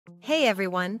Hey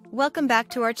everyone, welcome back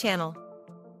to our channel.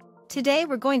 Today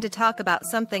we're going to talk about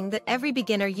something that every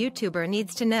beginner YouTuber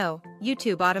needs to know,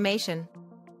 YouTube automation.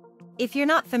 If you're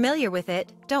not familiar with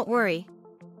it, don't worry.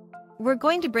 We're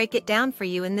going to break it down for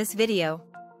you in this video.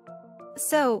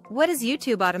 So, what is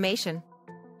YouTube automation?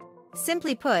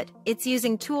 Simply put, it's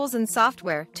using tools and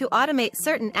software to automate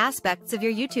certain aspects of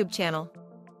your YouTube channel.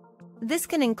 This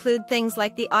can include things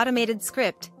like the automated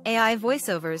script, AI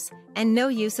voiceovers, and no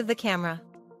use of the camera.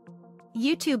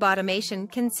 YouTube automation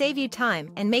can save you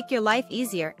time and make your life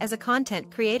easier as a content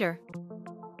creator.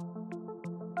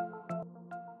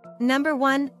 Number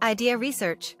 1. Idea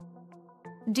research.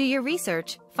 Do your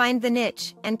research, find the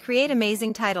niche, and create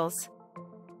amazing titles.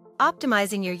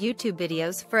 Optimizing your YouTube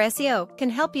videos for SEO can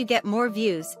help you get more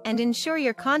views and ensure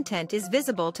your content is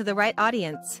visible to the right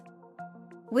audience.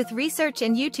 With research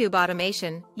and YouTube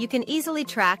automation, you can easily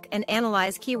track and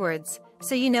analyze keywords,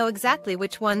 so you know exactly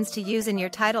which ones to use in your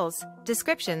titles,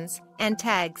 descriptions, and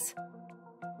tags.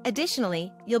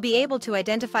 Additionally, you'll be able to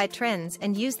identify trends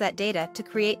and use that data to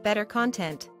create better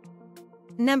content.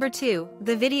 Number 2.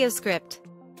 The video script.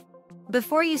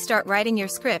 Before you start writing your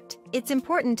script, it's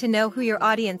important to know who your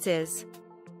audience is.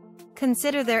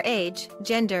 Consider their age,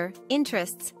 gender,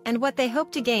 interests, and what they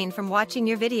hope to gain from watching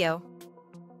your video.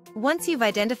 Once you've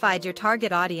identified your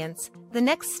target audience, the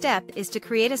next step is to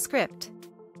create a script.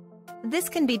 This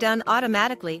can be done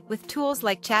automatically with tools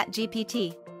like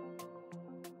ChatGPT.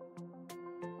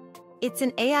 It's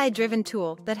an AI-driven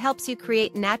tool that helps you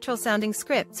create natural-sounding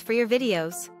scripts for your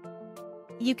videos.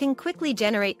 You can quickly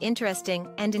generate interesting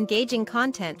and engaging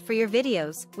content for your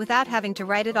videos without having to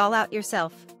write it all out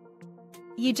yourself.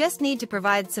 You just need to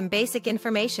provide some basic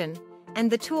information, and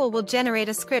the tool will generate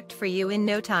a script for you in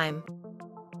no time.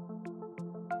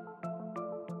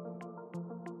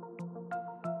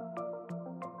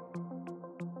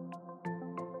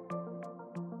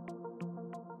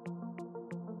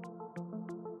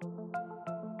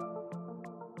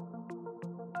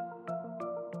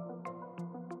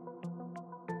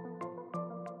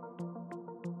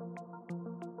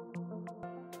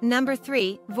 Number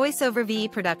 3. Voiceover VE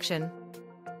production.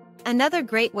 Another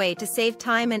great way to save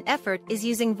time and effort is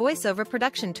using voiceover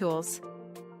production tools.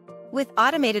 With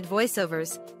automated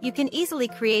voiceovers, you can easily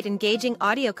create engaging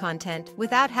audio content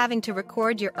without having to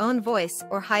record your own voice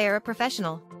or hire a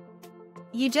professional.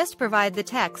 You just provide the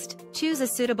text, choose a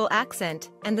suitable accent,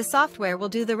 and the software will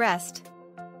do the rest.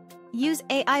 Use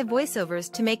AI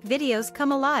voiceovers to make videos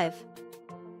come alive.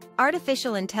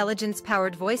 Artificial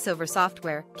intelligence-powered voiceover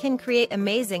software can create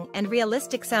amazing and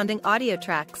realistic-sounding audio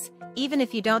tracks, even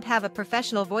if you don't have a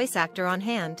professional voice actor on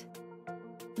hand.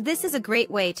 This is a great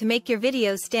way to make your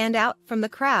videos stand out from the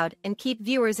crowd and keep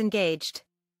viewers engaged.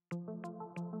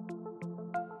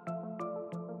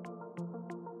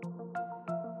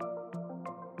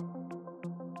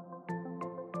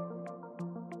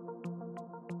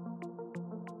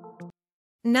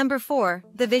 Number 4.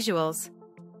 The visuals.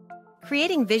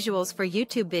 Creating visuals for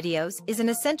YouTube videos is an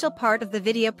essential part of the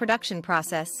video production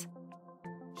process.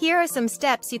 Here are some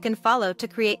steps you can follow to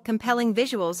create compelling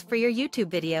visuals for your YouTube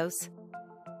videos.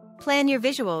 Plan your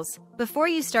visuals. Before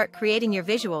you start creating your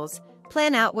visuals,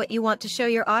 plan out what you want to show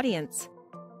your audience.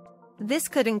 This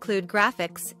could include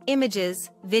graphics, images,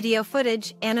 video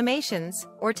footage, animations,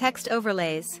 or text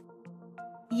overlays.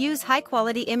 Use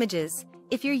high-quality images.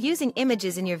 If you're using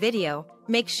images in your video,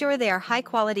 make sure they are high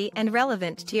quality and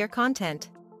relevant to your content.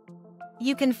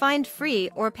 You can find free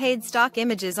or paid stock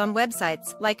images on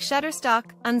websites like Shutterstock,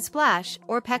 Unsplash,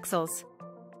 or Pexels.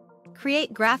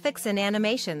 Create graphics and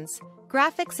animations.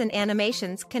 Graphics and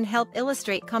animations can help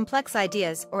illustrate complex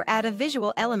ideas or add a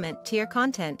visual element to your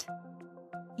content.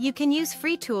 You can use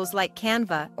free tools like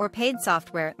Canva or paid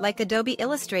software like Adobe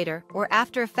Illustrator or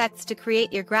After Effects to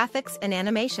create your graphics and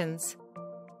animations.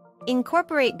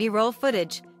 Incorporate B-roll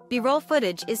footage. B-roll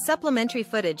footage is supplementary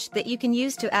footage that you can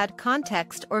use to add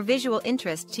context or visual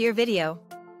interest to your video.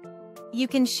 You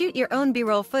can shoot your own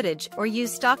B-roll footage or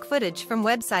use stock footage from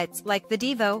websites like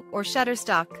Videvo or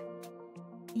Shutterstock.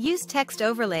 Use text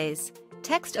overlays.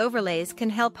 Text overlays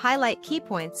can help highlight key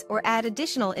points or add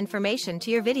additional information to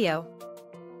your video.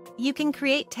 You can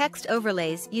create text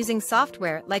overlays using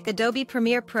software like Adobe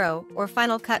Premiere Pro or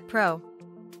Final Cut Pro.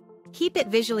 Keep it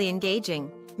visually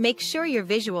engaging. Make sure your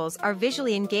visuals are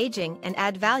visually engaging and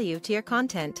add value to your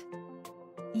content.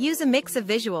 Use a mix of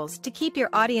visuals to keep your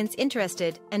audience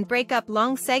interested and break up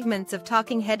long segments of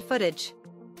talking head footage.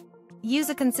 Use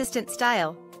a consistent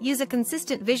style. Use a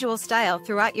consistent visual style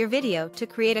throughout your video to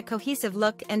create a cohesive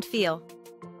look and feel.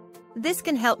 This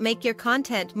can help make your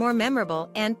content more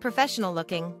memorable and professional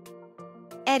looking.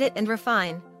 Edit and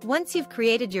refine. Once you've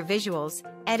created your visuals,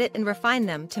 edit and refine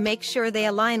them to make sure they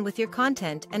align with your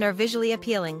content and are visually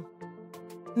appealing.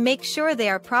 Make sure they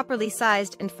are properly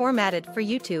sized and formatted for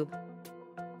YouTube.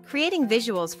 Creating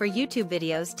visuals for YouTube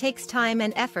videos takes time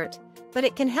and effort, but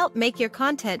it can help make your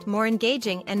content more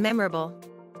engaging and memorable.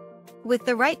 With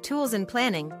the right tools and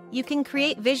planning, you can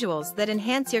create visuals that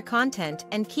enhance your content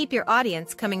and keep your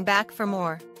audience coming back for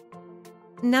more.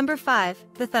 Number 5,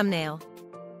 the thumbnail.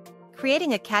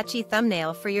 Creating a catchy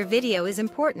thumbnail for your video is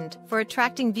important for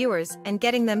attracting viewers and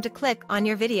getting them to click on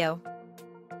your video.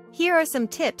 Here are some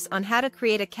tips on how to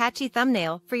create a catchy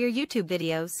thumbnail for your YouTube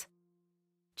videos.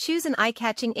 Choose an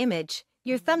eye-catching image.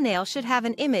 Your thumbnail should have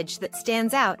an image that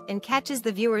stands out and catches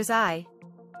the viewer's eye.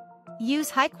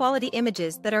 Use high-quality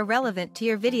images that are relevant to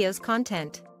your video's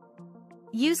content.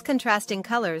 Use contrasting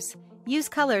colors. Use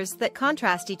colors that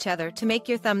contrast each other to make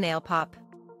your thumbnail pop.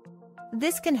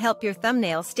 This can help your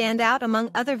thumbnail stand out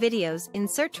among other videos in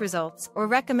search results or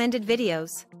recommended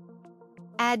videos.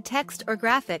 Add text or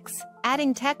graphics.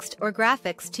 Adding text or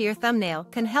graphics to your thumbnail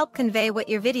can help convey what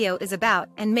your video is about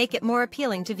and make it more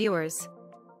appealing to viewers.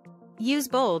 Use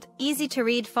bold,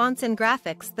 easy-to-read fonts and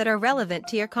graphics that are relevant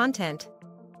to your content.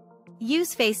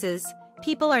 Use faces.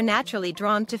 People are naturally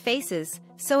drawn to faces,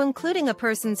 so including a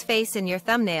person's face in your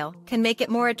thumbnail can make it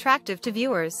more attractive to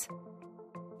viewers.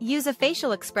 Use a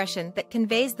facial expression that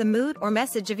conveys the mood or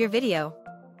message of your video.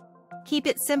 Keep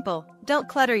it simple. Don't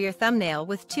clutter your thumbnail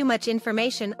with too much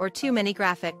information or too many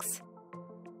graphics.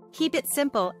 Keep it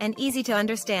simple and easy to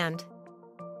understand.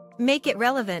 Make it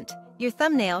relevant. Your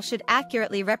thumbnail should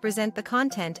accurately represent the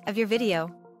content of your video.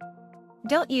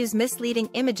 Don't use misleading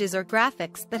images or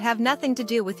graphics that have nothing to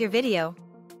do with your video.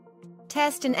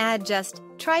 Test and adjust.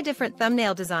 Try different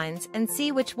thumbnail designs and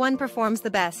see which one performs the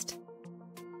best.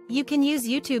 You can use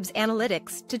YouTube's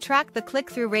analytics to track the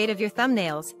click-through rate of your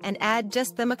thumbnails and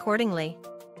adjust them accordingly.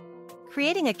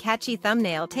 Creating a catchy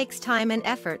thumbnail takes time and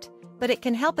effort, but it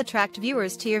can help attract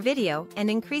viewers to your video and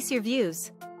increase your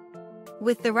views.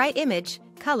 With the right image,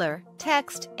 color,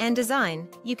 text, and design,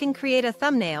 you can create a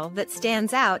thumbnail that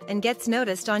stands out and gets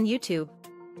noticed on YouTube.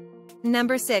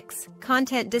 Number 6,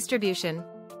 content distribution.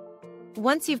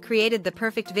 Once you've created the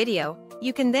perfect video,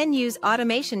 you can then use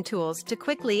automation tools to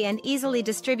quickly and easily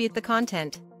distribute the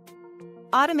content.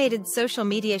 Automated social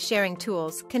media sharing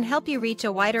tools can help you reach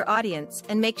a wider audience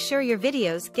and make sure your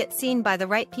videos get seen by the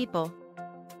right people.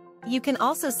 You can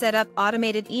also set up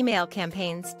automated email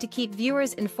campaigns to keep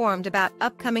viewers informed about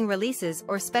upcoming releases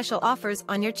or special offers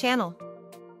on your channel.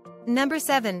 Number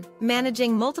 7,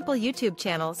 managing multiple YouTube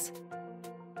channels.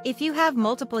 If you have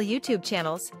multiple YouTube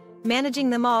channels, managing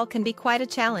them all can be quite a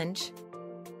challenge.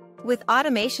 With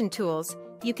automation tools,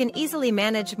 you can easily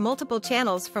manage multiple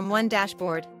channels from one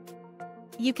dashboard.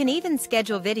 You can even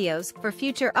schedule videos for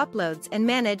future uploads and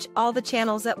manage all the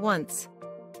channels at once.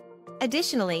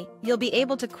 Additionally, you'll be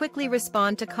able to quickly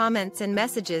respond to comments and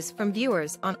messages from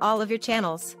viewers on all of your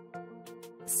channels.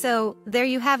 So, there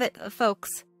you have it,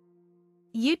 folks.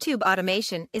 YouTube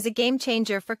automation is a game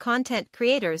changer for content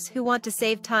creators who want to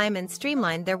save time and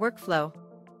streamline their workflow.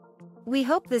 We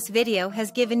hope this video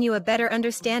has given you a better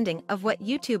understanding of what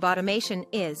YouTube automation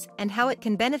is and how it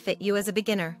can benefit you as a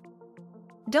beginner.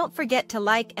 Don't forget to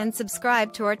like and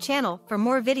subscribe to our channel for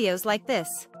more videos like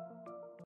this.